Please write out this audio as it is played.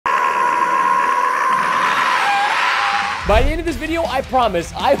By the end of this video, I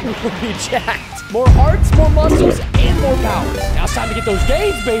promise I will be jacked. More hearts, more muscles, and more power. Now it's time to get those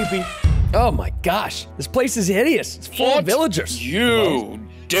gains, baby. Oh my gosh, this place is hideous. It's full of villagers. You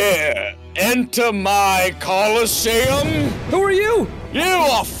dare enter my Colosseum? Who are you? You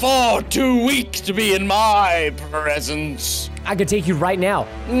are far too weak to be in my presence. I could take you right now.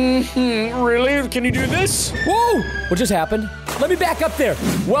 Really? Can you do this? Whoa! What just happened? Let me back up there.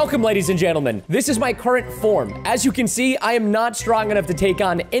 Welcome, ladies and gentlemen. This is my current form. As you can see, I am not strong enough to take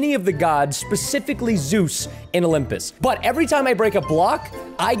on any of the gods, specifically Zeus in Olympus. But every time I break a block,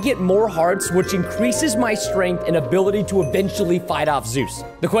 I get more hearts, which increases my strength and ability to eventually fight off Zeus.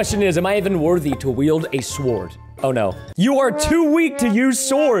 The question is, am I even worthy to wield a sword? Oh no. You are too weak to use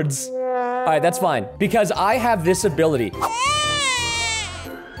swords. All right, that's fine, because I have this ability.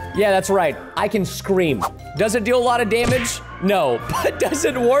 Yeah, that's right. I can scream. Does it deal a lot of damage? No. But does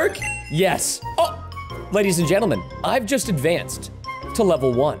it work? Yes. Oh, ladies and gentlemen, I've just advanced to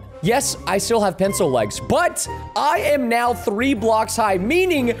level 1. Yes, I still have pencil legs, but I am now 3 blocks high,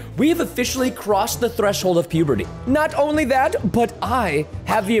 meaning we have officially crossed the threshold of puberty. Not only that, but I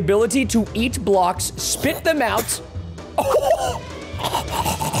have the ability to eat blocks, spit them out.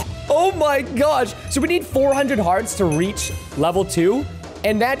 Oh my gosh. So we need 400 hearts to reach level 2.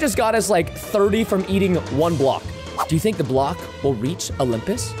 And that just got us like 30 from eating 1 block. Do you think the block will reach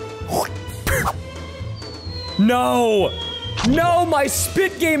Olympus? No! No, my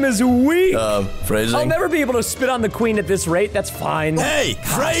spit game is weak! Phrasing? I'll never be able to spit on the queen at this rate, that's fine. Hey,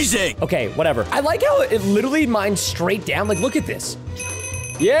 phrasing! Okay, whatever. I like how it literally mines straight down, like look at this.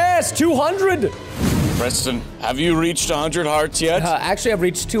 Yes, 200! Preston, have you reached 100 hearts yet? Actually, I've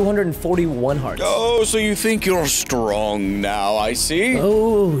reached 241 hearts. Oh, so you think you're strong now, I see.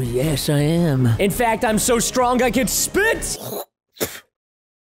 Oh, yes, I am. In fact, I'm so strong I could spit!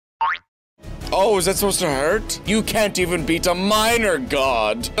 Oh, is that supposed to hurt? You can't even beat a minor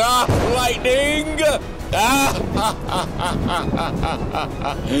god. Ah, lightning! Ah!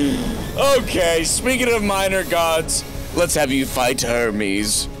 Okay, speaking of minor gods, let's have you fight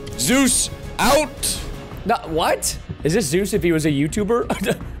Hermes. Zeus, out! No, what? Is this Zeus if he was a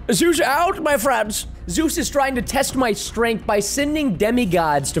YouTuber? Zeus out, my friends. Zeus is trying to test my strength by sending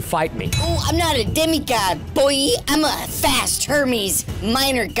demigods to fight me. Oh, I'm not a demigod, boy. I'm a fast Hermes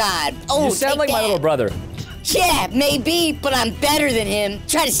minor god. Oh, you sound like my little brother. Yeah, maybe, but I'm better than him.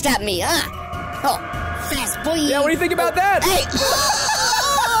 Try to stop me, huh? Oh, fast boy. Yeah, what do you think about that? Hey!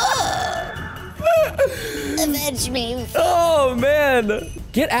 Avenge me. Oh, man.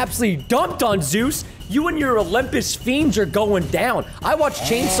 Get absolutely dumped on, Zeus. You and your Olympus fiends are going down. I watched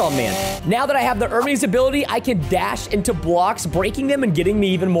Chainsaw Man. Now that I have the Hermes ability, I can dash into blocks, breaking them and getting me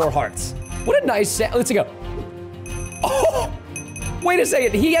even more hearts. What a nice set. Let's go. Oh, wait a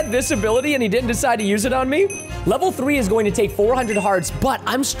second. He had this ability and he didn't decide to use it on me? Level 3 is going to take 400 hearts, but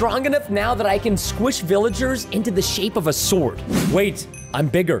I'm strong enough now that I can squish villagers into the shape of a sword. Wait, I'm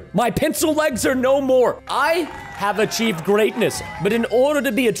bigger. My pencil legs are no more. I have achieved greatness, but in order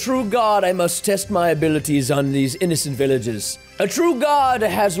to be a true god, I must test my abilities on these innocent villagers. A true god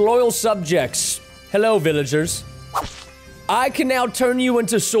has loyal subjects. Hello, villagers. I can now turn you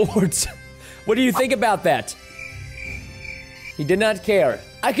into swords. What do you think about that? He did not care.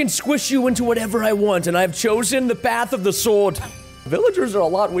 I can squish you into whatever I want, and I've chosen the path of the sword. Villagers are a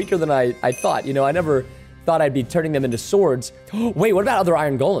lot weaker than I thought. You know, I never thought I'd be turning them into swords. Wait, what about other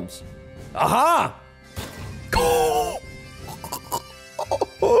iron golems? Aha!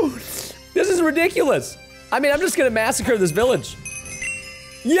 This is ridiculous. I mean, I'm just gonna massacre this village.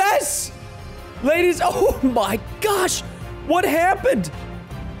 Yes! Ladies, oh my gosh! What happened?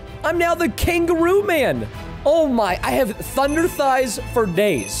 I'm now the kangaroo man. Oh my, I have thunder thighs for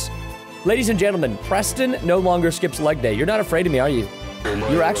days. Ladies and gentlemen, Preston no longer skips leg day. You're not afraid of me, are you?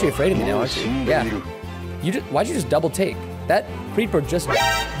 You're actually afraid of me now, aren't you? Yeah. Why'd you just double take? That creeper just...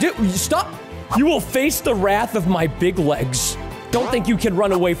 Dude, stop! You will face the wrath of my big legs. Don't think you can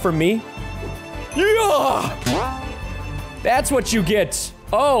run away from me. Yeah! That's what you get.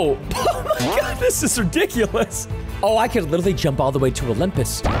 Oh. Oh my god, this is ridiculous. Oh, I could literally jump all the way to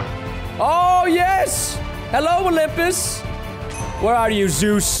Olympus. Oh, yes! Hello, Olympus. Where are you,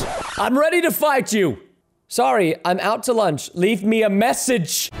 Zeus? I'm ready to fight you. Sorry, I'm out to lunch. Leave me a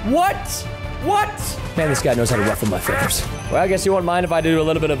message. What? What? Man, this guy knows how to ruffle my feathers. Well, I guess you won't mind if I do a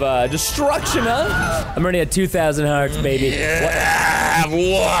little bit of destruction, huh? I'm already at 2,000 hearts, baby. Yeah,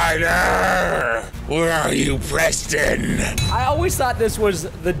 water! Where are you, Preston? I always thought this was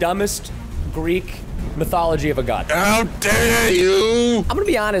the dumbest Greek mythology of a god. How dare you! I'm gonna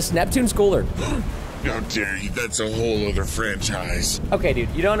be honest, Neptune's cooler. How dare you? That's a whole other franchise. Okay, dude,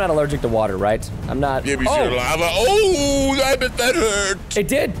 you know I'm not allergic to water, right? I'm not. Give me your lava. Oh, I bet that hurt. It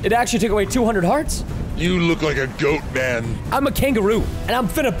did. It actually took away 200 hearts. You look like a goat, man. I'm a kangaroo, and I'm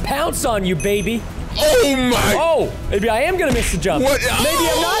finna pounce on you, baby. Oh my! Oh, maybe I am gonna miss the jump. What? Maybe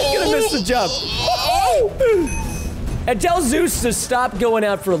I'm not gonna miss the jump. Oh! And tell Zeus to stop going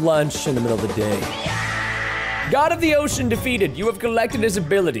out for lunch in the middle of the day. God of the ocean defeated. You have collected his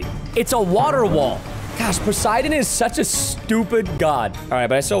ability. It's a water wall. Gosh, Poseidon is such a stupid god. All right,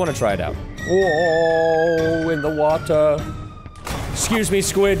 but I still want to try it out. Whoa, in the water. Excuse me,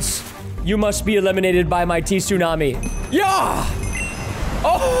 squids. You must be eliminated by my tsunami. Yeah!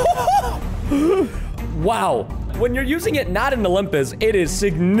 Oh! Wow. When you're using it not in Olympus, it is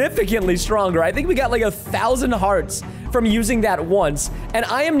significantly stronger. I think we got like 1,000 hearts from using that once, and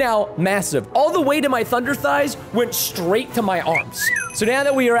I am now massive. All the weight of my thunder thighs went straight to my arms. So now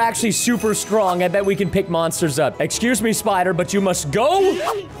that we are actually super strong, I bet we can pick monsters up. Excuse me, spider, but you must go.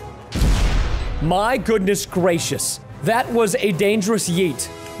 My goodness gracious. That was a dangerous yeet.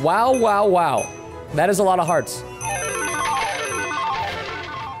 Wow, wow, wow. That is a lot of hearts.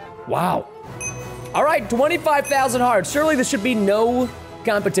 Wow. All right, 25,000 hearts. Surely this should be no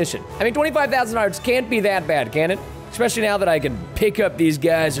competition. I mean, 25,000 hearts can't be that bad, can it? Especially now that I can pick up these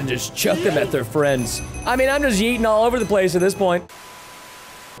guys and just chuck them at their friends. I mean, I'm just yeeting all over the place at this point.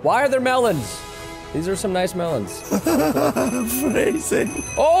 Why are there melons? These are some nice melons. Phrasing.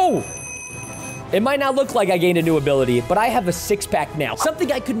 Oh! It might not look like I gained a new ability, but I have a six-pack now.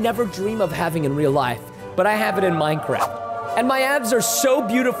 Something I could never dream of having in real life, but I have it in Minecraft. And my abs are so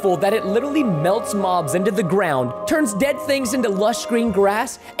beautiful that it literally melts mobs into the ground, turns dead things into lush green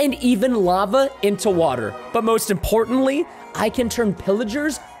grass, and even lava into water. But most importantly, I can turn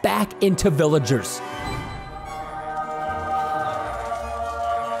pillagers back into villagers.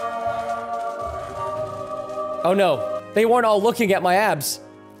 Oh no, they weren't all looking at my abs.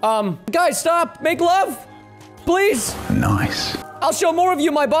 Guys, stop, make love, please. Nice. I'll show more of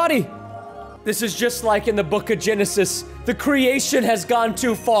you my body. This is just like in the book of Genesis. The creation has gone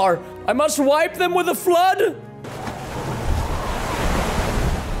too far. I must wipe them with a flood.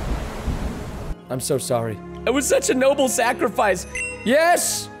 I'm so sorry. It was such a noble sacrifice.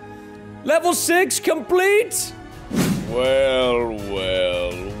 Yes! Level 6 complete! Well,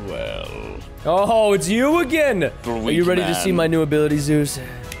 well, well. Oh, it's you again. Are you ready to see my new ability, Zeus?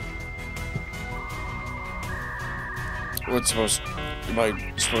 Am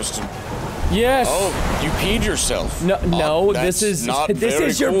I supposed to? Yes. Oh, you peed yourself. No, this is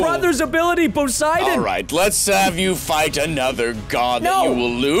your brother's ability, Poseidon. All right, let's have you fight another god that you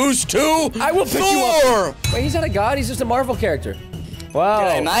will lose to. I will pick you up. Wait, he's not a god. He's just a Marvel character. Wow.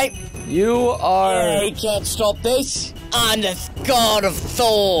 G'day, mate. You are. You can't stop this. I'm the god of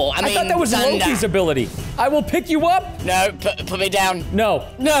Thor. I thought that was thunder. Loki's ability. I will pick you up. No, put me down. No.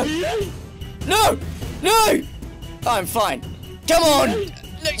 No. No. No. I'm fine. Come on.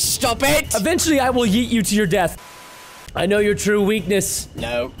 Stop it! Eventually, I will yeet you to your death. I know your true weakness.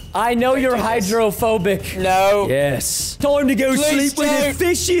 No. I know you're hydrophobic. No. Yes. Time to go Please sleep with the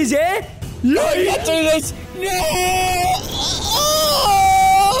fishes, eh? I can't do this. No!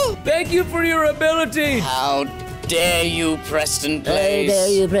 Oh! Thank you for your ability. How dare you, Preston Place? How dare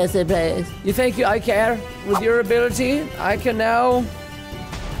you, Preston Place? You think I care? With your ability, I can now...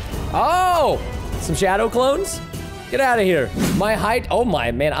 Oh! Some shadow clones? Get out of here. My height, oh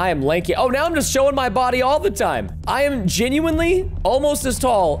my, man, I am lanky. Oh, now I'm just showing my body all the time. I am genuinely almost as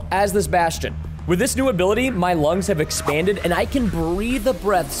tall as this Bastion. With this new ability, my lungs have expanded and I can breathe a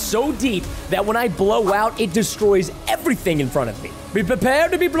breath so deep that when I blow out, it destroys everything in front of me. Be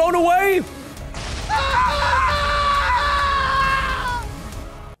prepared to be blown away.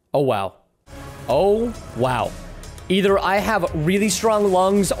 Oh, wow. Oh, wow. Either I have really strong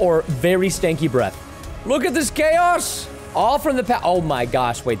lungs or very stanky breath. Look at this chaos! All from the past. Oh my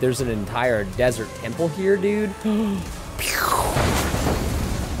gosh, wait, there's an entire desert temple here, dude.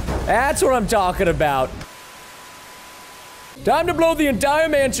 That's what I'm talking about. Time to blow the entire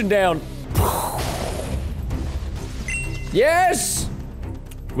mansion down. Yes!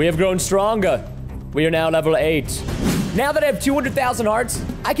 We have grown stronger. We are now level 8. Now that I have 200,000 hearts,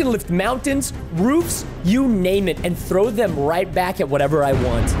 I can lift mountains, roofs, you name it, and throw them right back at whatever I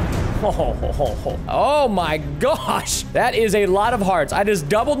want. Oh my gosh, that is a lot of hearts. I just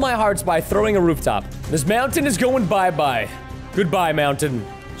doubled my hearts by throwing a rooftop. This mountain is going bye-bye. Goodbye, mountain.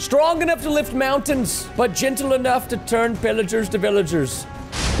 Strong enough to lift mountains, but gentle enough to turn pillagers to villagers.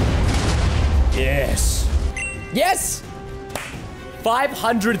 Yes. Yes!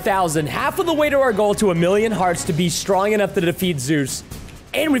 500,000, half of the way to our goal to 1,000,000 hearts to be strong enough to defeat Zeus.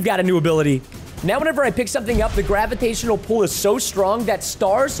 And we've got a new ability. Now whenever I pick something up, the gravitational pull is so strong that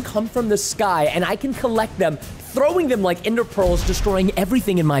stars come from the sky and I can collect them, throwing them like ender pearls, destroying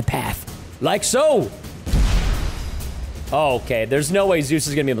everything in my path. Like so. Oh, okay, there's no way Zeus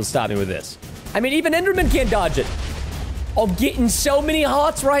is gonna be able to stop me with this. I mean, even Enderman can't dodge it. I'm getting so many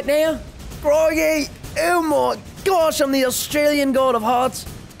hearts right now. Froggy, oh my gosh, I'm the Australian god of hearts.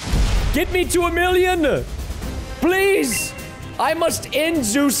 Get me to 1,000,000. Please. I must end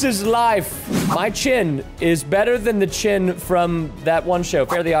Zeus's life. My chin is better than the chin from that one show,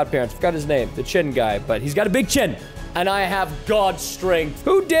 Fairly Odd Parents. Forgot his name, the chin guy, but he's got a big chin. And I have God's strength.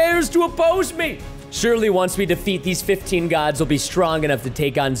 Who dares to oppose me? Surely once we defeat these 15 gods, we'll be strong enough to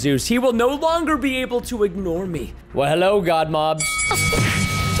take on Zeus. He will no longer be able to ignore me. Well, hello, god mobs.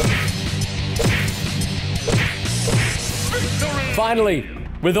 Finally,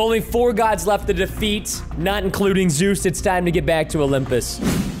 with only 4 gods left to defeat, not including Zeus, it's time to get back to Olympus.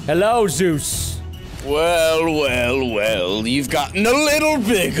 Hello, Zeus. Well, you've gotten a little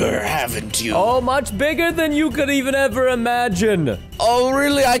bigger, haven't you? Oh, much bigger than you could even ever imagine. Oh,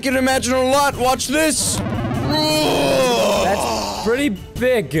 really? I can imagine a lot. Watch this. That's pretty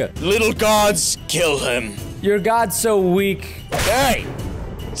big. Little gods, kill him. Your god's so weak. Hey,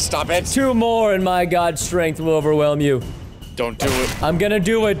 stop it. 2 more and my god's strength will overwhelm you. Don't do it. I'm gonna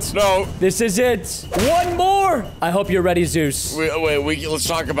do it. No. This is it. 1 more. I hope you're ready, Zeus. Wait, let's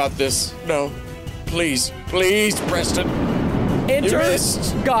talk about this. No. Please, Preston. Enter You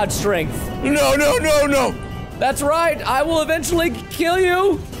missed. God's strength. No. That's right. I will eventually kill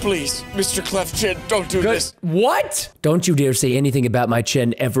you. Please, Mr. Cleft Chin, don't do this. What? Don't you dare say anything about my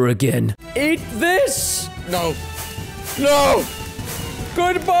chin ever again. Eat this. No.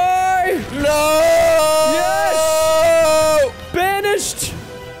 Goodbye. No. Yes. Banished.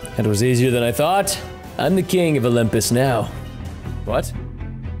 That was easier than I thought. I'm the king of Olympus now. What?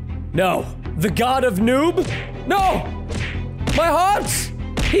 No. The god of noob? No! My hearts!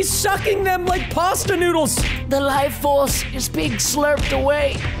 He's sucking them like pasta noodles! The life force is being slurped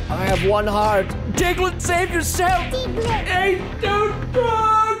away. I have 1 heart. Diglett, save yourself! Hey, don't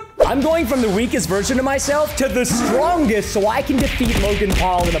run! I'm going from the weakest version of myself to the strongest so I can defeat Logan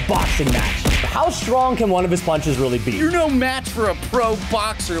Paul in a boxing match. How strong can one of his punches really be? You're no match for a pro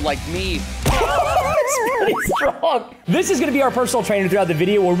boxer like me. It's pretty strong. This is gonna be our personal trainer throughout the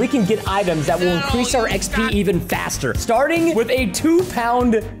video where we can get items that will increase our XP even faster. Starting with a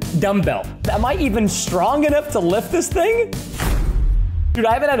 2-pound dumbbell. Am I even strong enough to lift this thing? Dude,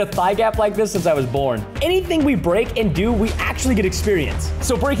 I haven't had a thigh gap like this since I was born. Anything we break and do, we actually get experience.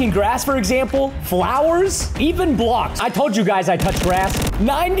 So breaking grass, for example, flowers, even blocks. I told you guys I touch grass.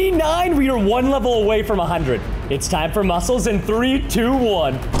 99, we are 1 level away from 100. It's time for muscles in 3, 2,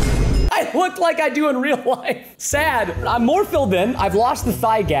 1. I look like I do in real life. Sad. I'm more filled in. I've lost the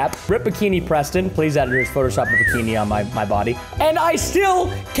thigh gap. Rip Bikini Preston. Please, editors, Photoshop a bikini on my body. And I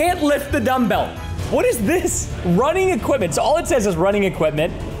still can't lift the dumbbell. What is this? Running equipment. So all it says is running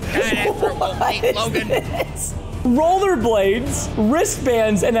equipment. What is this? Rollerblades,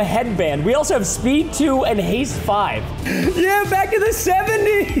 wristbands, and a headband. We also have Speed 2 and Haste 5. Yeah, back in the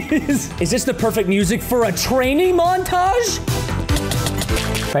 70s. Is this the perfect music for a training montage?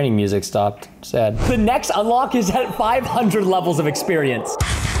 Training music stopped. Sad. The next unlock is at 500 levels of experience.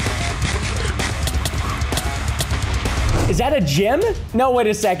 Is that a gym? No, wait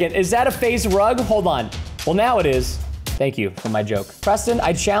a second. Is that a face rug? Hold on. Well, now it is. Thank you for my joke. Preston,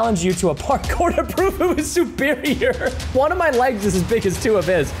 I challenge you to a parkour to prove who is superior. One of my legs is as big as 2 of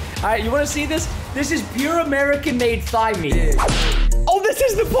his. All right, you wanna see this? This is pure American-made thigh meat. Oh, this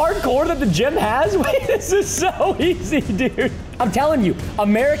is the parkour that the gym has? Wait, this is so easy, dude. I'm telling you,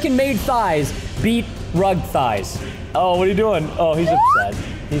 American-made thighs beat rug thighs. Oh, what are you doing? Oh, he's upset.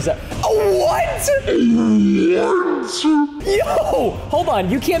 He's oh, what? Yo, hold on.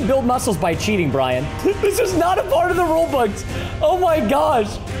 You can't build muscles by cheating, Brian. This is not a part of the rule books. Oh my gosh.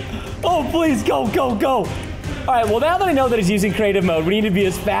 Oh, please, go. All right, well, now that I know that he's using creative mode, we need to be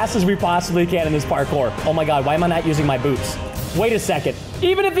as fast as we possibly can in this parkour. Oh my God, why am I not using my boots? Wait a second.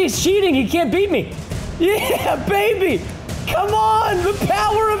 Even if he's cheating, he can't beat me. Yeah, baby. Come on, the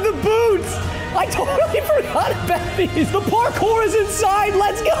power of the boots. I totally forgot about these. The parkour is inside.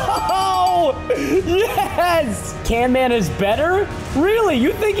 Let's go. Yes. Can Man is better? Really?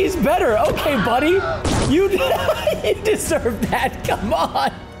 You think he's better? Okay, buddy. You deserve that. Come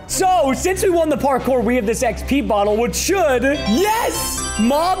on. So, since we won the parkour, we have this XP bottle, which should... Yes!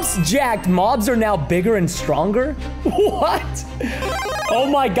 Mobs jacked. Mobs are now bigger and stronger? What? Oh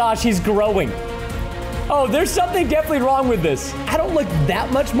my gosh, he's growing. Oh, there's something definitely wrong with this. I don't look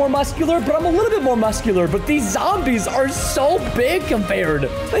that much more muscular, but I'm a little bit more muscular. But these zombies are so big compared.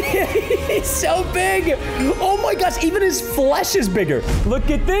 He's so big. Oh my gosh, even his flesh is bigger.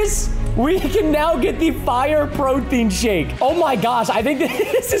 Look at this. We can now get the fire protein shake. Oh my gosh, I think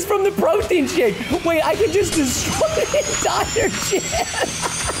this is from the protein shake. Wait, I can just destroy the entire gym.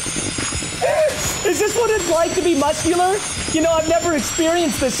 Is this what it's like to be muscular? You know, I've never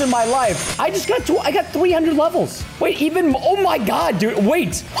experienced this in my life. I got 300 levels. Wait, oh my God, dude,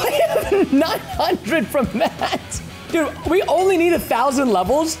 wait. I have 900 from that. Dude, we only need 1,000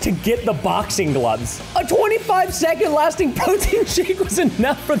 levels to get the boxing gloves. A 25-second lasting protein shake was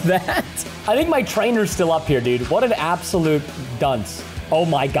enough for that. I think my trainer's still up here, dude. What an absolute dunce. Oh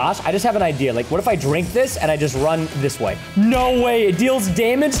my gosh, I just have an idea. Like, what if I drink this and I just run this way? No way, it deals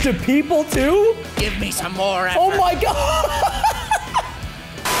damage to people too? Give me some more effort. Oh my God.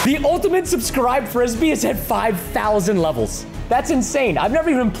 The ultimate subscribed Frisbee is at 5,000 levels. That's insane. I've never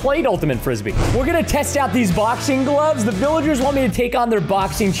even played Ultimate Frisbee. We're gonna test out these boxing gloves. The villagers want me to take on their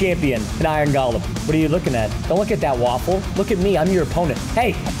boxing champion, an Iron Golem. What are you looking at? Don't look at that waffle. Look at me, I'm your opponent.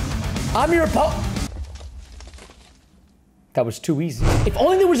 Hey, I'm your opponent. That was too easy. If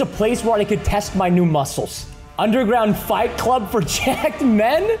only there was a place where I could test my new muscles. Underground Fight Club for jacked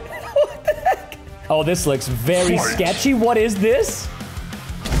men? What the heck? Oh, this looks very sketchy. What is this?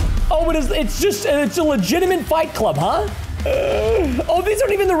 Oh, it's a legitimate fight club, huh? Oh, these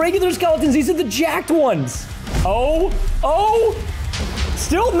aren't even the regular skeletons. These are the jacked ones. Oh,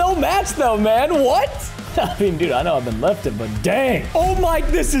 still no match though, man. What? I mean, dude, I know I've been lifting, but dang. Oh my,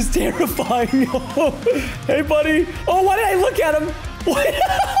 this is terrifying. Hey, buddy. Oh, why did I look at him? What?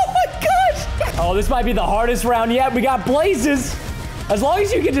 Oh my gosh. Oh, this might be the hardest round yet. We got blazes. As long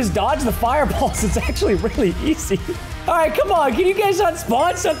as you can just dodge the fireballs, it's actually really easy. All right, come on. Can you guys not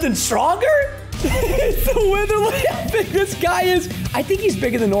spawn something stronger? It's the Witherly. How big this guy is. I think he's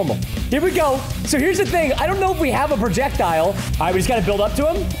bigger than normal. Here we go. So here's the thing. I don't know if we have a projectile. All right, we just got to build up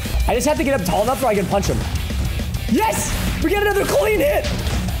to him. I just have to get up tall enough where I can punch him. Yes! We got another clean hit.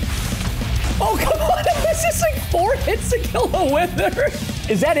 Oh, come on. This is like 4 hits to kill a Wither.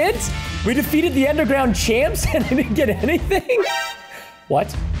 Is that it? We defeated the Underground champs and I didn't get anything?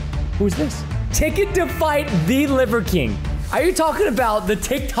 What? Who's this? Ticket to fight the Liver King. Are you talking about the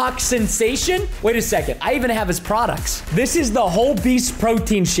TikTok sensation? Wait a second, I even have his products. This is the Whole Beast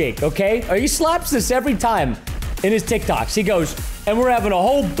Protein Shake, okay? He slaps this every time in his TikToks. He goes, and we're having a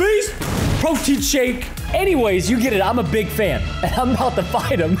Whole Beast Protein Shake. Anyways, you get it, I'm a big fan. And I'm about to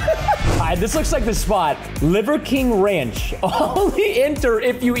fight him. All right, this looks like the spot. Liver King Ranch. Only enter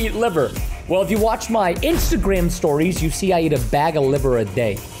if you eat liver. Well, if you watch my Instagram stories, you see I eat a bag of liver a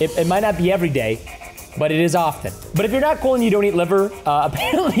day. It might not be every day, but it is often. But if you're not cool and you don't eat liver,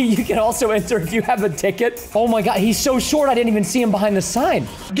 apparently you can also enter if you have a ticket. Oh my God, he's so short, I didn't even see him behind the sign.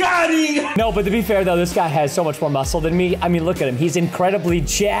 Got him! No, but to be fair though, this guy has so much more muscle than me. I mean, look at him, he's incredibly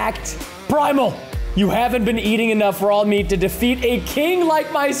jacked. Primal, you haven't been eating enough raw meat to defeat a king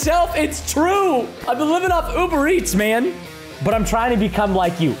like myself. It's true. I've been living off Uber Eats, man. But I'm trying to become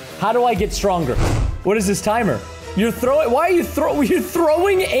like you. How do I get stronger? What is this timer? You're throwing, why are you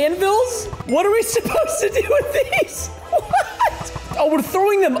throwing anvils? What are we supposed to do with these? What? Oh, we're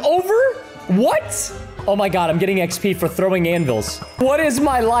throwing them over? What? Oh my God, I'm getting XP for throwing anvils. What is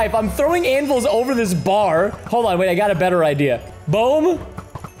my life? I'm throwing anvils over this bar. Hold on, wait, I got a better idea. Boom.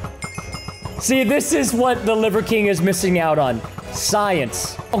 See, this is what the Liver King is missing out on.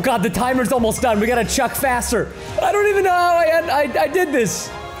 Science. Oh God, the timer's almost done. We gotta chuck faster. I don't even know how I did this.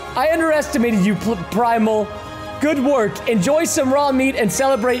 I underestimated you, Primal. Good work. Enjoy some raw meat and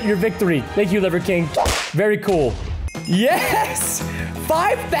celebrate your victory. Thank you, Liver King. Very cool. Yes!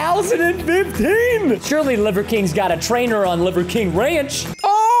 5,015! Surely Liver King's got a trainer on Liver King Ranch.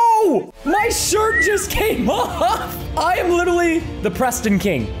 Oh! My shirt just came off! I am literally the Preston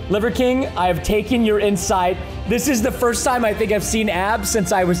King. Liver King, I have taken your insight. This is the first time I think I've seen abs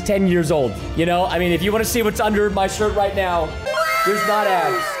since I was 10 years old. You know, I mean, if you want to see what's under my shirt right now, there's not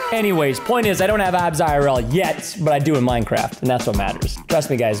abs. Anyways, point is, I don't have abs IRL yet, but I do in Minecraft, and that's what matters. Trust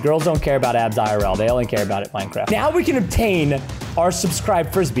me, guys, girls don't care about abs IRL. They only care about it in Minecraft. Now we can obtain our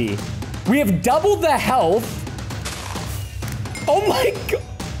subscribed Frisbee. We have doubled the health. Oh my God.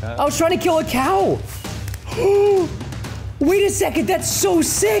 I was trying to kill a cow. Wait a second, that's so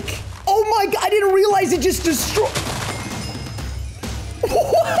sick. Oh my God, I didn't realize it just destroyed.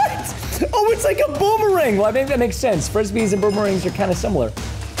 What? Oh, it's like a boomerang. Well, I think that makes sense. Frisbees and boomerangs are kind of similar.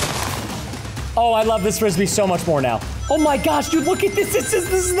 Oh, I love this Frisbee so much more now. Oh my gosh, dude, look at this. This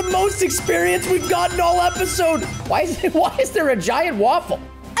is the most experience we've gotten all episode. Why is there a giant waffle?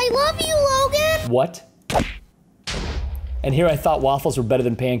 I love you, Logan. What? And here I thought waffles were better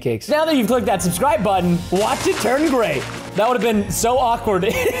than pancakes. Now that you've clicked that subscribe button, watch it turn gray. That would have been so awkward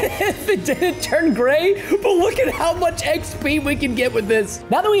if it didn't turn gray, but look at how much XP we can get with this.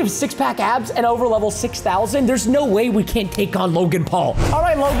 Now that we have 6-pack abs and over level 6,000, there's no way we can't take on Logan Paul. All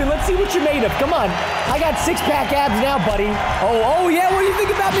right, Logan, let's see what you're made of. Come on. I got 6-pack abs now, buddy. Oh, yeah, what do you think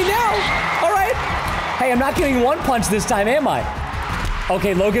about me now? All right. Hey, I'm not getting one punch this time, am I?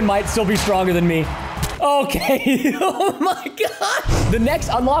 Okay, Logan might still be stronger than me. Okay, oh my god. The next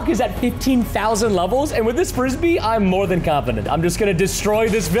unlock is at 15,000 levels, and with this Frisbee, I'm more than confident. I'm just gonna destroy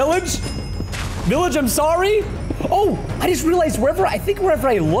this village. Village, I'm sorry. Oh, I just realized wherever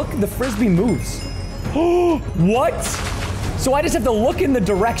I look, the Frisbee moves. What? So I just have to look in the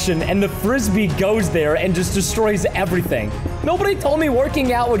direction, and the Frisbee goes there and just destroys everything. Nobody told me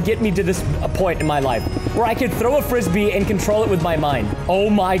working out would get me to this point in my life where I could throw a Frisbee and control it with my mind. Oh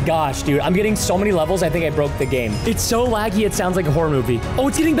my gosh, dude. I'm getting so many levels, I think I broke the game. It's so laggy, it sounds like a horror movie. Oh,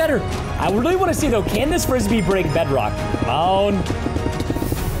 it's getting better. I really want to see, though, can this Frisbee break bedrock? Come on.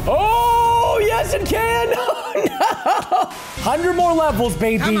 Oh, yes, it can. Oh, no. 100 more levels,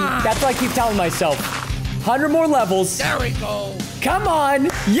 baby. That's what I keep telling myself. 100 more levels. There we go. Come on.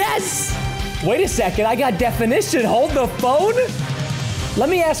 Yes. Wait a second. I got definition. Hold the phone. Let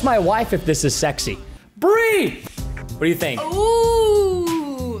me ask my wife if this is sexy. Bree, what do you think?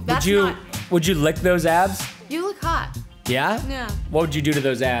 Ooh, that's not... Would you lick those abs? You look hot. Yeah? Yeah. What would you do to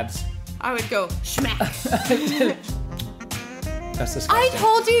those abs? I would go schmack. That's disgusting. I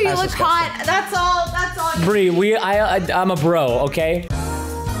told you That's look disgusting. hot. That's all. Bree, I'm a bro, okay?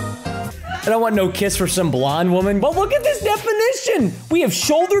 I don't want no kiss for some blonde woman. But look at this definition. We have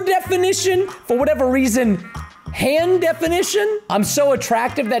shoulder definition. For whatever reason, hand definition. I'm so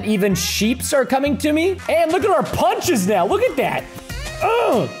attractive that even sheeps are coming to me. And look at our punches now. Look at that.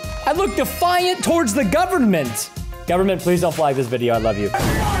 Ugh. I look defiant towards the government. Government, please don't flag this video. I love you.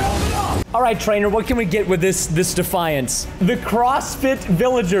 All right, trainer, what can we get with this defiance? The CrossFit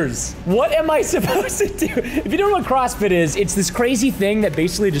villagers. What am I supposed to do? If you don't know what CrossFit is, it's this crazy thing that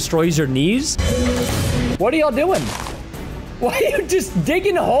basically destroys your knees. What are y'all doing? Why are you just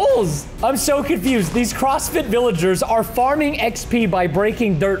digging holes? I'm so confused. These CrossFit villagers are farming XP by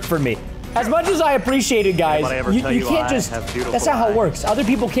breaking dirt for me. As much as I appreciate it, guys, you can't just, that's not how it works. Other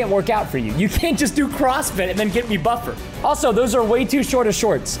people can't work out for you. You can't just do CrossFit and then get me buffer. Also, those are way too short of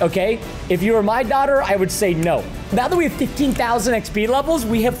shorts, okay? If you were my daughter, I would say no. Now that we have 15,000 XP levels,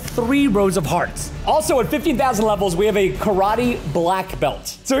 we have 3 rows of hearts. Also, at 15,000 levels, we have a karate black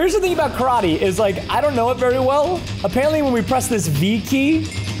belt. So here's the thing about karate is like, I don't know it very well. Apparently when we press this V key,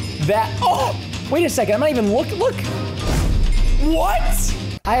 oh, wait a second, I'm not even look. What?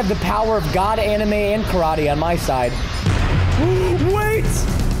 I have the power of God, anime, and karate on my side. Wait!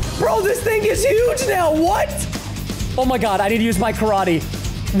 Bro, this thing is huge now! What? Oh my god, I need to use my karate.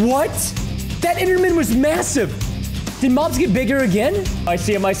 What? That Enderman was massive! Did mobs get bigger again? I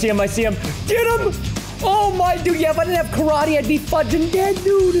see him. Get him! Oh my, dude, yeah, if I didn't have karate, I'd be fudging dead,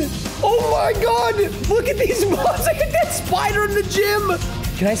 dude. Oh my god! Look at these mobs! Look at that spider in the gym!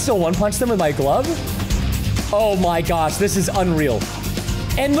 Can I still one-punch them with my glove? Oh my gosh, this is unreal.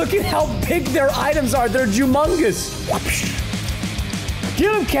 And look at how big their items are. They're humongous.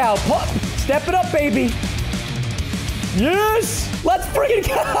 Get him, cow. Step it up, baby. Yes. Let's freaking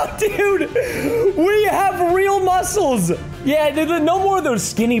go, dude. We have real muscles. Yeah, no more of those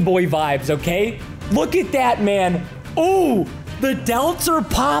skinny boy vibes, okay? Look at that, man. Ooh, the delts are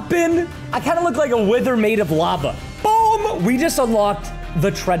popping. I kind of look like a wither made of lava. Boom. We just unlocked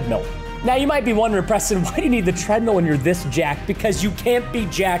the treadmill. Now, you might be wondering, Preston, why do you need the treadmill when you're this jacked? Because you can't be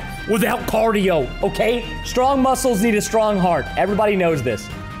jacked without cardio, okay? Strong muscles need a strong heart. Everybody knows this.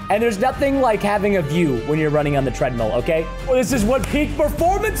 And there's nothing like having a view when you're running on the treadmill, okay? Well, this is what peak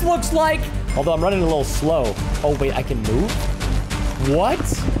performance looks like. Although I'm running a little slow. Oh, wait, I can move?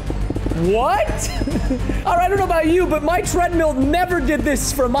 What? All right, I don't know about you, but my treadmill never did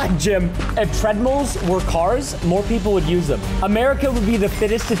this for my gym. If treadmills were cars, more people would use them. America would be the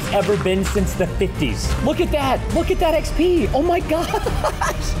fittest it's ever been since the 50s. Look at that. Look at that XP. Oh my gosh.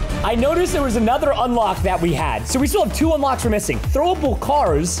 I noticed there was another unlock that we had. So we still have 2 unlocks we're missing. Throwable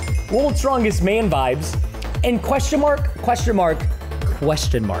cars, World's Strongest Man vibes, and question mark.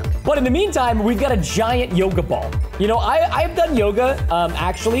 But in the meantime, we've got a giant yoga ball. You know, I've done yoga,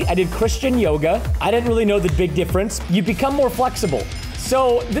 actually. I did Christian yoga. I didn't really know the big difference. You become more flexible.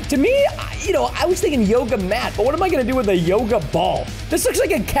 So, to me, you know, I was thinking yoga mat, but what am I gonna do with a yoga ball? This looks like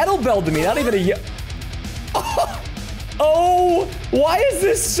a kettlebell to me, not even a Oh, why is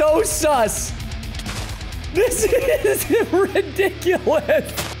this so sus? This is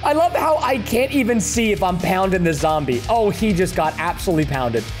ridiculous. I love how I can't even see if I'm pounding the zombie. Oh, he just got absolutely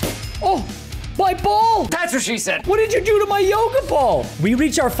pounded. Oh, my ball. That's what she said. What did you do to my yoga ball? We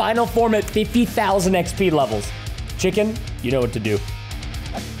reach our final form at 50,000 XP levels. Chicken, you know what to do.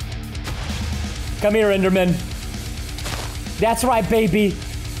 Come here, Enderman. That's right, baby.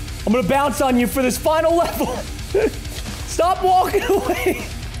 I'm gonna bounce on you for this final level. Stop walking away.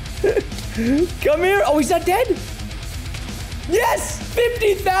 Come here. Oh, he's not dead? Yes!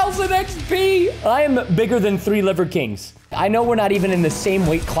 50,000 XP! I am bigger than 3 Liver Kings. I know we're not even in the same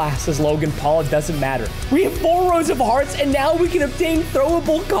weight class as Logan Paul. It doesn't matter. We have 4 rows of hearts, and now we can obtain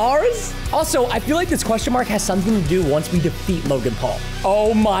throwable cars? Also, I feel like this question mark has something to do once we defeat Logan Paul.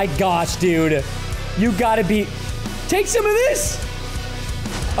 Oh my gosh, dude. You gotta be... Take some of this!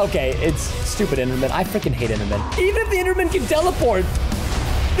 Okay, it's stupid Enderman. I freaking hate Enderman. Even if the Enderman can teleport,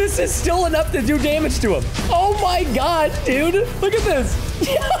 this is still enough to do damage to him. Oh my god, dude. Look at this.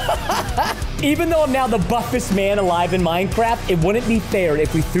 Even though I'm now the buffest man alive in Minecraft, it wouldn't be fair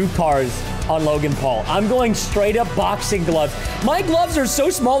if we threw cars on Logan Paul. I'm going straight up boxing gloves. My gloves are so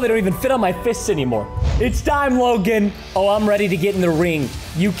small they don't even fit on my fists anymore. It's time, Logan. Oh, I'm ready to get in the ring.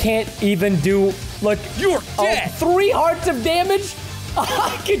 You can't even do... Look. You're dead. 3 hearts of damage?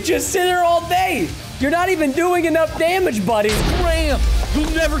 I could just sit here all day. You're not even doing enough damage, buddy. Graham, you'll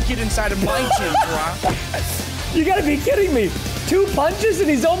never get inside of my gym, bro. You gotta be kidding me. 2 punches and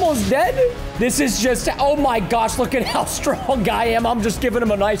he's almost dead? This is just, oh my gosh, look at how strong I am. I'm just giving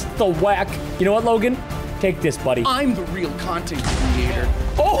him a nice whack. You know what, Logan? Take this, buddy. I'm the real content creator.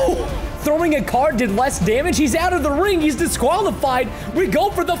 Oh, throwing a card did less damage. He's out of the ring. He's disqualified. We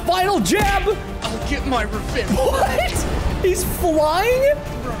go for the final jab. I'll get my revenge. What? He's flying?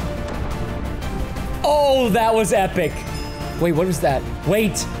 Oh, that was epic. Wait, what was that?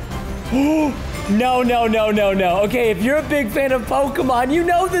 Wait. No, no, no, no, no. Okay, if you're a big fan of Pokemon, you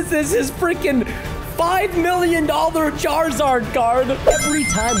know this is his freaking $5 million Charizard card. Every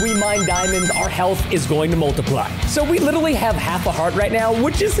time we mine diamonds, our health is going to multiply. So we literally have half a heart right now,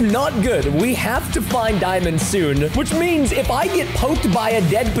 which is not good. We have to find diamonds soon, which means if I get poked by a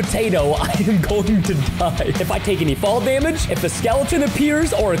dead potato, I am going to die. If I take any fall damage, if a skeleton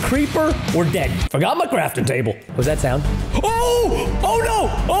appears or a creeper, we're dead. Forgot my crafting table. What was that sound? Oh! Oh no!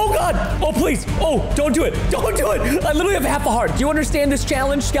 Oh god! Oh please! Oh, don't do it! Don't do it! I literally have half a heart. Do you understand this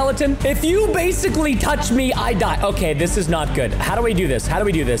challenge, skeleton? If you basically touch me, I die. Okay, this is not good. How do we do this? How do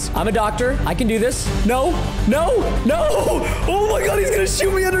we do this? I'm a doctor. I can do this. No, no, no. Oh my god, he's gonna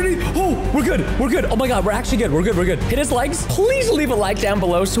shoot me underneath. Oh, we're good. We're good. Oh my god, we're actually good. We're good. We're good. Hit his legs. Please leave a like down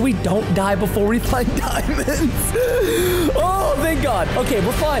below so we don't die before we find diamonds. Oh, thank god. Okay,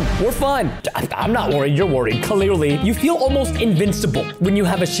 we're fine. We're fine. I'm not worried. You're worried. Clearly, you feel almost invincible when you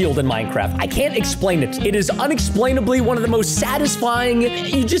have a shield in Minecraft. I can't explain it. It is unexplainably one of the most satisfying.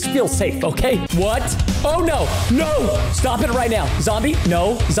 You just feel safe, okay? What? Oh no, no, stop it right now. Zombie,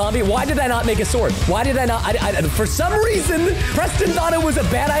 no, zombie, why did I not make a sword? Why did I not, for some reason, Preston thought it was a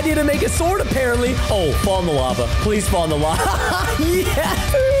bad idea to make a sword apparently. Oh, fall in the lava, please fall in the lava. Yeah.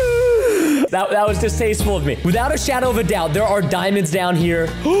 That was distasteful of me. Without a shadow of a doubt, there are diamonds down here.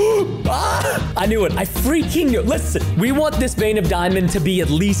 I knew it. I freaking knew it. Listen, we want this vein of diamond to be at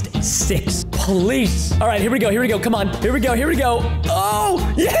least 6. Please. All right, here we go. Here we go. Come on. Here we go. Here we go.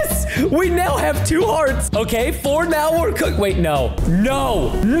 Oh, yes. We now have 2 hearts. Okay, 4 now. We're cooked. Wait, no.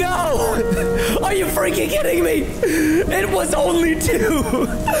 No. No. Are you freaking kidding me? It was only 2.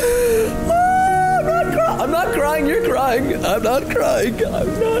 I'm not crying, you're crying. I'm not crying.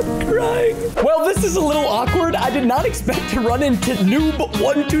 I'm not crying. Well, this is a little awkward. I did not expect to run into Noob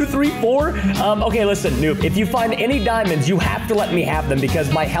 1, 2, 3, 4. Okay, listen, Noob, if you find any diamonds, you have to let me have them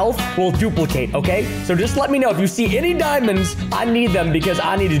because my health will duplicate, okay? So just let me know. If you see any diamonds, I need them because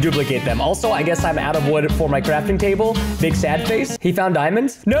I need to duplicate them. Also, I guess I'm out of wood for my crafting table. Big sad face. He found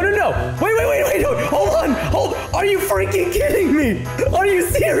diamonds? No, no, no. Wait. No. Hold on. Are you freaking kidding me? Are you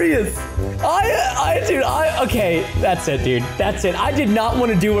serious? Okay, that's it, dude. That's it. I did not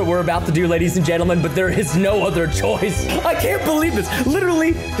want to do what we're about to do, ladies and gentlemen, but there is no other choice. I can't believe this.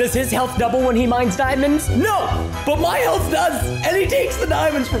 Literally, does his health double when he mines diamonds? No, but my health does, and he takes the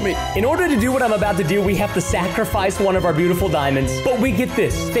diamonds from me. In order to do what I'm about to do, we have to sacrifice one of our beautiful diamonds, but we get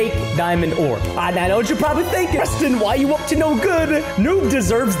this fake diamond ore. I know what you're probably thinking. Preston, why you up to no good? Noob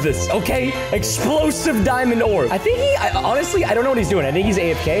deserves this, okay? Explosive diamond ore. I think honestly, I don't know what he's doing. I think he's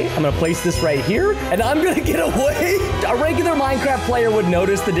AFK. I'm gonna place this this right here, and I'm gonna get away. A regular Minecraft player would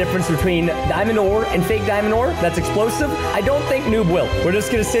notice the difference between diamond ore and fake diamond ore. That's explosive. I don't think Noob will. We're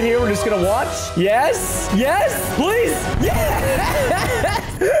just gonna sit here. We're just gonna watch. Yes. Yes. Please. Yeah.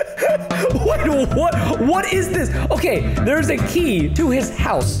 Wait, what is this? Okay, there's a key to his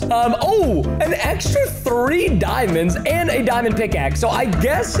house. Oh, an extra 3 diamonds and a diamond pickaxe. So I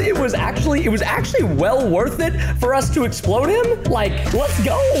guess it was actually well worth it for us to explode him. Like, let's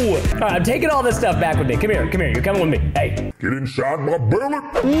go. All right, I'm taking all this stuff back with me. Come here. You're coming with me. Hey. Get inside my bullet.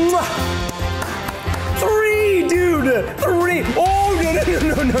 Mwah. 3, dude. 3. Oh, no.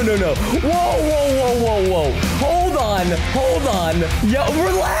 Whoa. Hold on. Yo,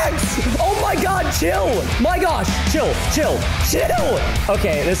 relax. Oh my God, chill. My gosh, chill.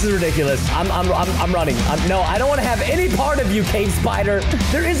 Okay, this is ridiculous. I'm running. No, I don't want to have any part of you, Cave Spider.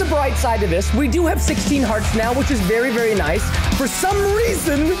 There is a bright side to this. We do have 16 hearts now, which is very, very nice. For some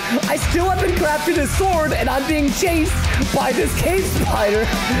reason, I still haven't crafted a sword, and I'm being chased by this Cave Spider.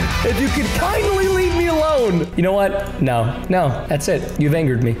 If you could kindly leave me alone. You know what? No, that's it. You've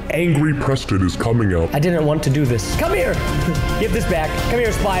angered me. Angry Preston is coming out. I didn't want to do this. Come here. Give this back. Come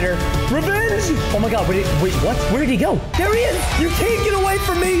here, Spider. Revenge. Oh my God. Wait, what? Where did he go? There he is. You can't get away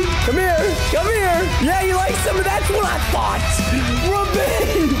from me. Come here. Yeah, you like some of that's what I thought.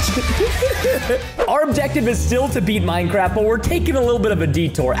 Revenge. Our objective is still to beat Minecraft, but we're taking a little bit of a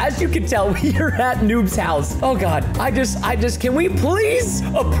detour. As you can tell, we are at Noob's house. Oh God. I just, can we please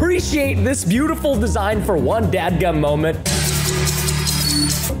appreciate this beautiful design for one dadgum moment?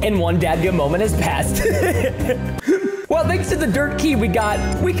 And one dadgum moment has passed. Well, thanks to the dirt key we got,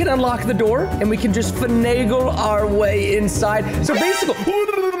 we can unlock the door and we can just finagle our way inside. So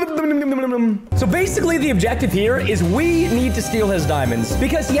basically the objective here is we need to steal his diamonds.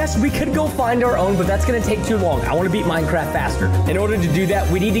 Because yes, we could go find our own, but that's gonna take too long. I wanna beat Minecraft faster. In order to do that,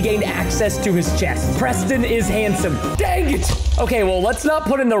 we need to gain access to his chest. Preston is handsome. Dang it! Okay, well, let's not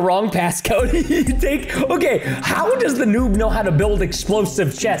put in the wrong passcode. Okay, how does the noob know how to build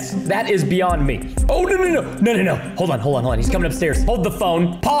explosive chests? That is beyond me. Oh, no. Hold on. He's coming upstairs. Hold the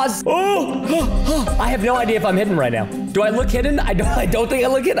phone. Pause. Oh, I have no idea if I'm hidden right now. Do I look hidden? I don't think I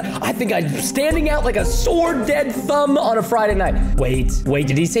look hidden. I think I'm standing out like a sore dead thumb on a Friday night. Wait,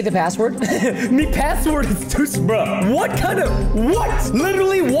 did he say the password? Me password is too bruh. What?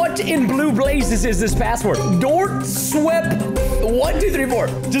 Literally, what in blue blazes is this password? Dort swept 1, 2, 3, 4.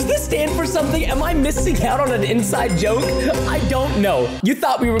 Does this stand for something? Am I missing out on an inside joke? I don't know. You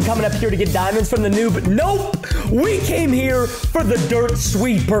thought we were coming up here to get diamonds from the noob. Nope. We came here for the dirt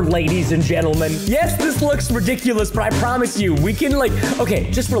sweeper, ladies and gentlemen. Yes, this looks ridiculous, but I promise you, we can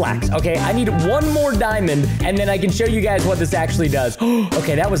okay, just relax, okay? I need 1 more diamond, and then I can show you guys what this actually does.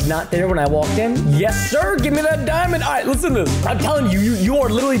 Okay, that was not there when I walked in. Yes, sir, give me that diamond. All right, listen to this. I'm telling you, you are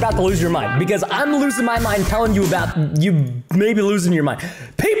literally about to lose your mind because I'm losing my mind telling you about you maybe losing your mind.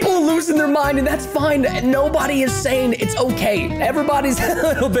 People are losing their mind, and that's fine. Nobody is saying it's okay. Everybody's a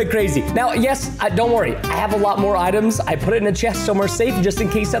little bit crazy. Now, yes, don't worry. I have a lot more items. I put it in a chest somewhere safe just in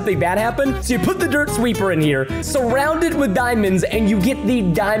case something bad happened. So you put the dirt sweeper in here, surround it with diamonds, and you get the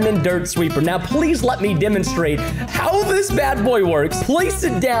diamond dirt sweeper. Now, please let me demonstrate how this bad boy works. Place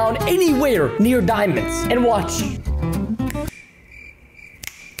it down anywhere near diamonds and watch.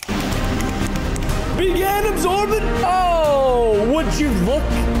 Began absorbing. Oh, would you look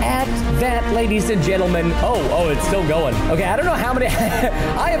at that, ladies and gentlemen? Oh, it's still going. Okay, I don't know how many.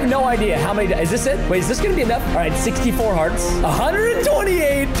 I have no idea how many. Is this it? Wait, is this gonna be enough? All right, 64 hearts,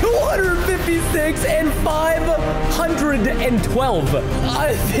 128, 256, and 512.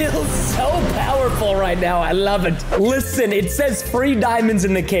 I feel so powerful right now. I love it. Listen, it says free diamonds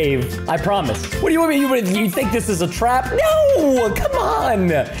in the cave. I promise. What do you want me? You think this is a trap? No, come on.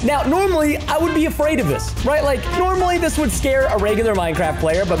 Now, normally I would be afraid of this, right? Like, normally this would scare a regular Minecraft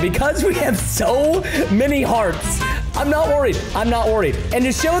player, but because we have so many hearts, I'm not worried. And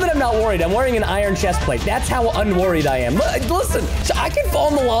to show that I'm not worried, I'm wearing an iron chest plate. That's how unworried I am. Listen, I can fall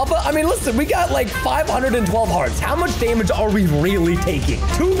in the lava. I mean, listen, we got like 512 hearts. How much damage are we really taking?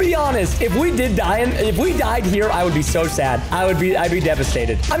 To be honest, if we died here, I would be so sad. I'd be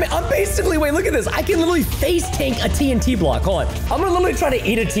devastated. I mean, I'm basically, wait, look at this. I can literally face tank a TNT block. Hold on. I'm gonna literally try to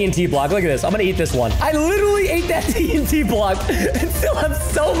eat a TNT block. Look at this. I'm gonna eat this one. I literally ate that TNT block and still have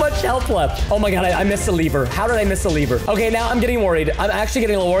so much health left. Oh my God, I missed a lever. How did I miss a lever? creeper. Okay, now I'm getting worried. I'm actually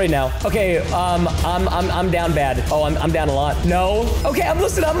getting a little worried now. Okay, I'm down bad. Oh, I'm down a lot. No. Okay, I'm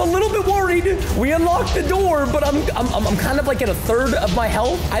a little bit worried. We unlocked the door, but I'm kind of like at a third of my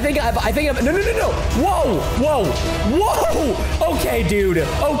health. I think I'm, no. Whoa. Okay, dude.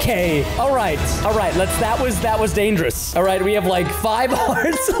 Okay. All right. That was dangerous. All right, we have like 5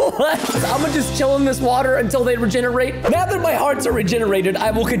 hearts left. I'm gonna just chill in this water until they regenerate. Now that my hearts are regenerated,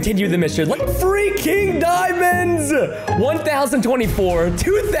 I will continue the mission. Like freaking diamonds! 1,024,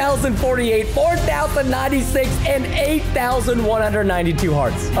 2,048, 4,096, and 8,192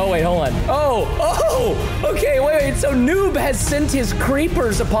 hearts. Oh, wait, hold on. Oh, okay, wait. So Noob has sent his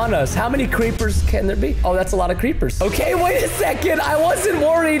creepers upon us. How many creepers can there be? Oh, that's a lot of creepers. Okay, wait a second. I wasn't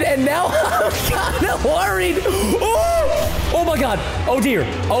worried, and now I'm kind of worried. Oh my God. Oh dear.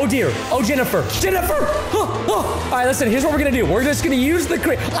 Oh Jennifer. All right, listen, here's what we're gonna do. We're just gonna use the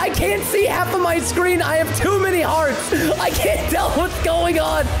I can't see half of my screen. I have too many hearts. I can't tell what's going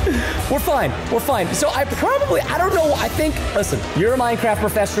on. We're fine. So I don't know. I think, listen, you're a Minecraft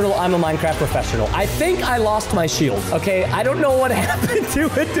professional. I'm a Minecraft professional. I think I lost my shield. Okay, I don't know what happened to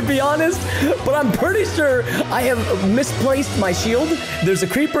it, to be honest, but I'm pretty sure I have misplaced my shield. There's a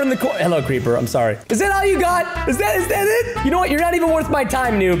creeper in the corner. Hello, creeper. I'm sorry. Is that all you got? Is that it? You know what? You're not even worth my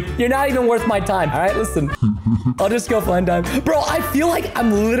time, Noob. You're not even worth my time. All right, listen. I'll just go find time. Bro, I feel like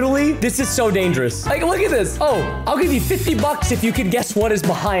I'm literally, this is so dangerous. Like, look at this. Oh, I'll give you 50 bucks if you can guess what is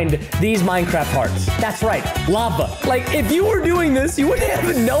behind these Minecraft hearts. That's right, lava. Like, if you were doing this, you would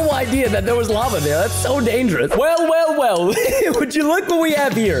have no idea that there was lava there. That's so dangerous. Well. Would you look what we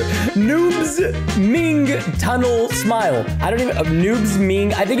have here? Noob's Ming Tunnel Smile. I don't even, Noob's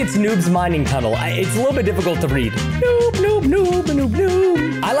Ming, I think it's Noob's Mining Tunnel. It's a little bit difficult to read. Noob.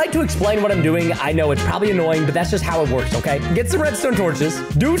 I like to explain what I'm doing. I know it's probably annoying, but that's just how it works, okay? Get some redstone torches.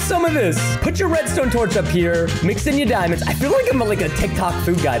 Do some of this. Put your redstone torch up here. Mix in your diamonds. I feel like I'm like a TikTok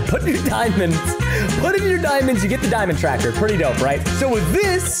food guide. Put in your diamonds. Put in your diamonds. You get the diamond tracker. Pretty dope, right? So with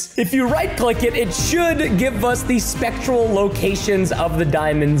this, if you right-click it, it should give us the spectral locations of the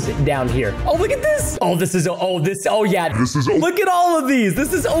diamonds down here. Oh, look at this. Oh, this is, yeah. This is look at all of these.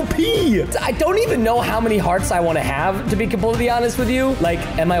 This is OP. I don't even know how many hearts I want to have, to be completely honest with you. Like,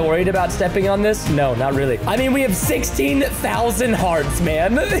 am I worried about stepping on this? No, not really. I mean, we have 16,000 hearts,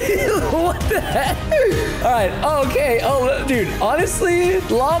 man. What the heck? All right. Okay. Oh, dude, honestly,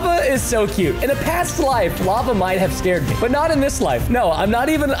 lava is so cute. In a past life, lava might have scared me, but not in this life. No, I'm not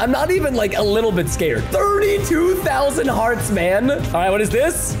even like a little bit scared. 32,000 hearts, man. All right, what is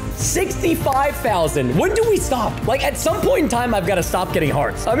this? 65,000. When do we stop? Like, at some point in time, I've got to stop getting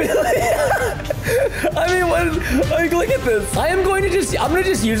hearts. I mean, like, look at this. I'm gonna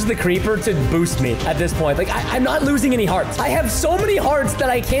just use the creeper to boost me at this point. Like, I'm not losing any hearts. I have so many hearts that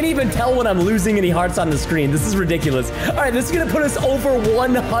I can't even tell when I'm losing any hearts on the screen. This is ridiculous. All right, this is gonna put us over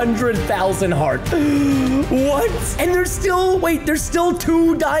 100,000 hearts. What? And there's still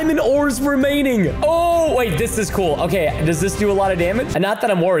 2 diamond ores remaining. Oh, wait, this is cool. Okay, does this do a lot of damage? And not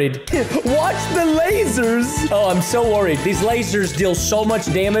that I'm worried. Watch the lasers. Oh, I'm so worried. These lasers deal so much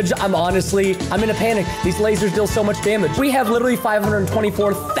damage. I'm in a panic. These lasers deal so much damage. We have literally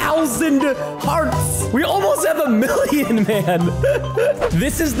 524,000 hearts. We almost have 1 million, man.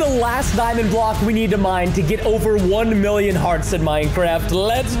 This is the last diamond block we need to mine to get over 1 million hearts in Minecraft.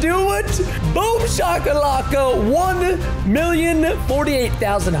 Let's do it. Boom shakalaka.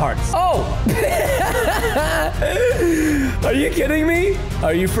 1,048,000 hearts. Oh. Are you kidding me?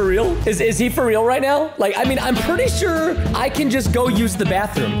 Are you for real? Is he for real right now? Like, I mean, I'm pretty sure I can just go use the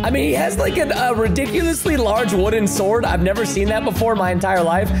bathroom. I mean, he has like a ridiculously large wooden sword. I've never seen that before in my entire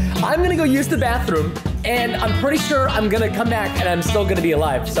life. I'm gonna go use the bathroom, and I'm pretty sure I'm gonna come back and I'm still gonna be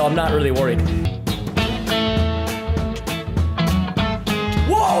alive, so I'm not really worried.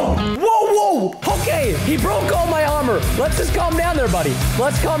 Whoa! Okay, he broke all my armor. Let's just calm down there, buddy.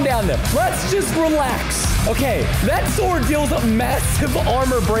 Let's calm down there. Let's just relax. Okay, that sword deals massive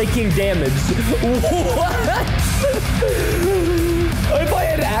armor-breaking damage. What? If I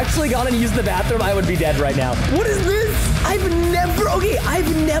had actually gone and used the bathroom, I would be dead right now. What is this? I've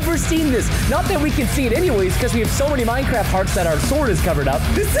never seen this. Not that we can see it anyways, because we have so many Minecraft hearts that our sword is covered up.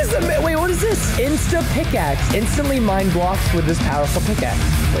 This is wait, what is this? Insta pickaxe. Instantly mine blocks with this powerful pickaxe.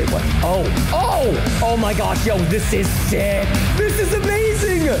 Wait, what? Oh my gosh, yo, this is sick. This is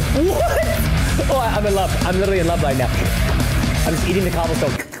amazing. What? Oh, I'm in love. I'm literally in love right now. I'm just eating the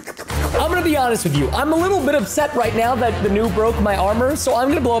cobblestone. I'm gonna be honest with you. I'm a little bit upset right now that the noob broke my armor, so I'm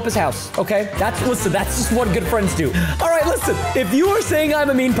gonna blow up his house, okay? That's just what good friends do. All right, listen, if you are saying I'm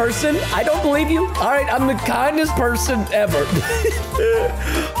a mean person, I don't believe you. All right, I'm the kindest person ever.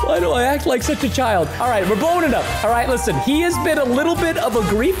 Why do I act like such a child? All right, we're blowing it up. All right, listen, he has been a little bit of a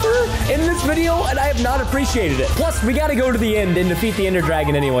griefer in this video, and I have not appreciated it. Plus, we got to go to the end and defeat the Ender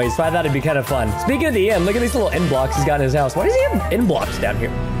Dragon anyway, so I thought it'd be kind of fun. Speaking of the end, look at these little end blocks he's got in his house. Why does he have end blocks down here?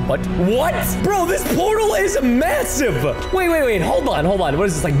 What? What? Bro, this portal is massive. Wait. Hold on. What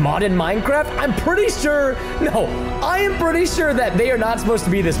is this, like modded Minecraft? I'm pretty sure. No, I am pretty sure that they are not supposed to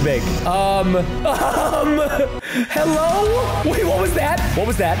be this big. Hello? Wait, what was that? What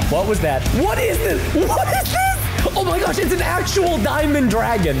is this? What is this? Oh my gosh, it's an actual diamond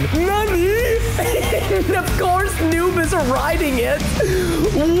dragon. Nani? And of course, Noob is riding it.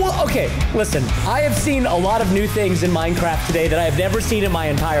 What? Okay, listen, I have seen a lot of new things in Minecraft today that I have never seen in my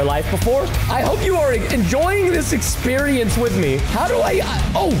entire life before. I hope you are enjoying this experience with me. How do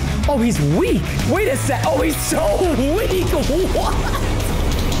oh, he's weak. Wait a sec. Oh, he's so weak. What?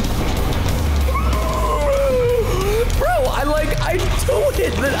 Bro, I do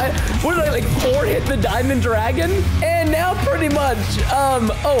hit what did I, like, 4 hit the diamond dragon? And now pretty much,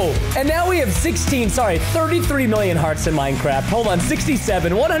 and now we have 33 million hearts in Minecraft. Hold on,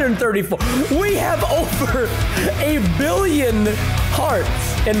 67, 134. We have over 1 billion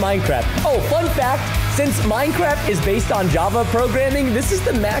hearts in Minecraft. Oh, fun fact, since Minecraft is based on Java programming, this is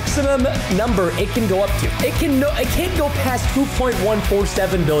the maximum number it can go up to. It can't go past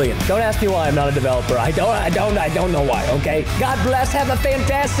 2.147 billion. Don't ask me why I'm not a developer. I don't know why, okay? God bless, have a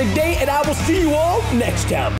fantastic day, and I will see you all next time.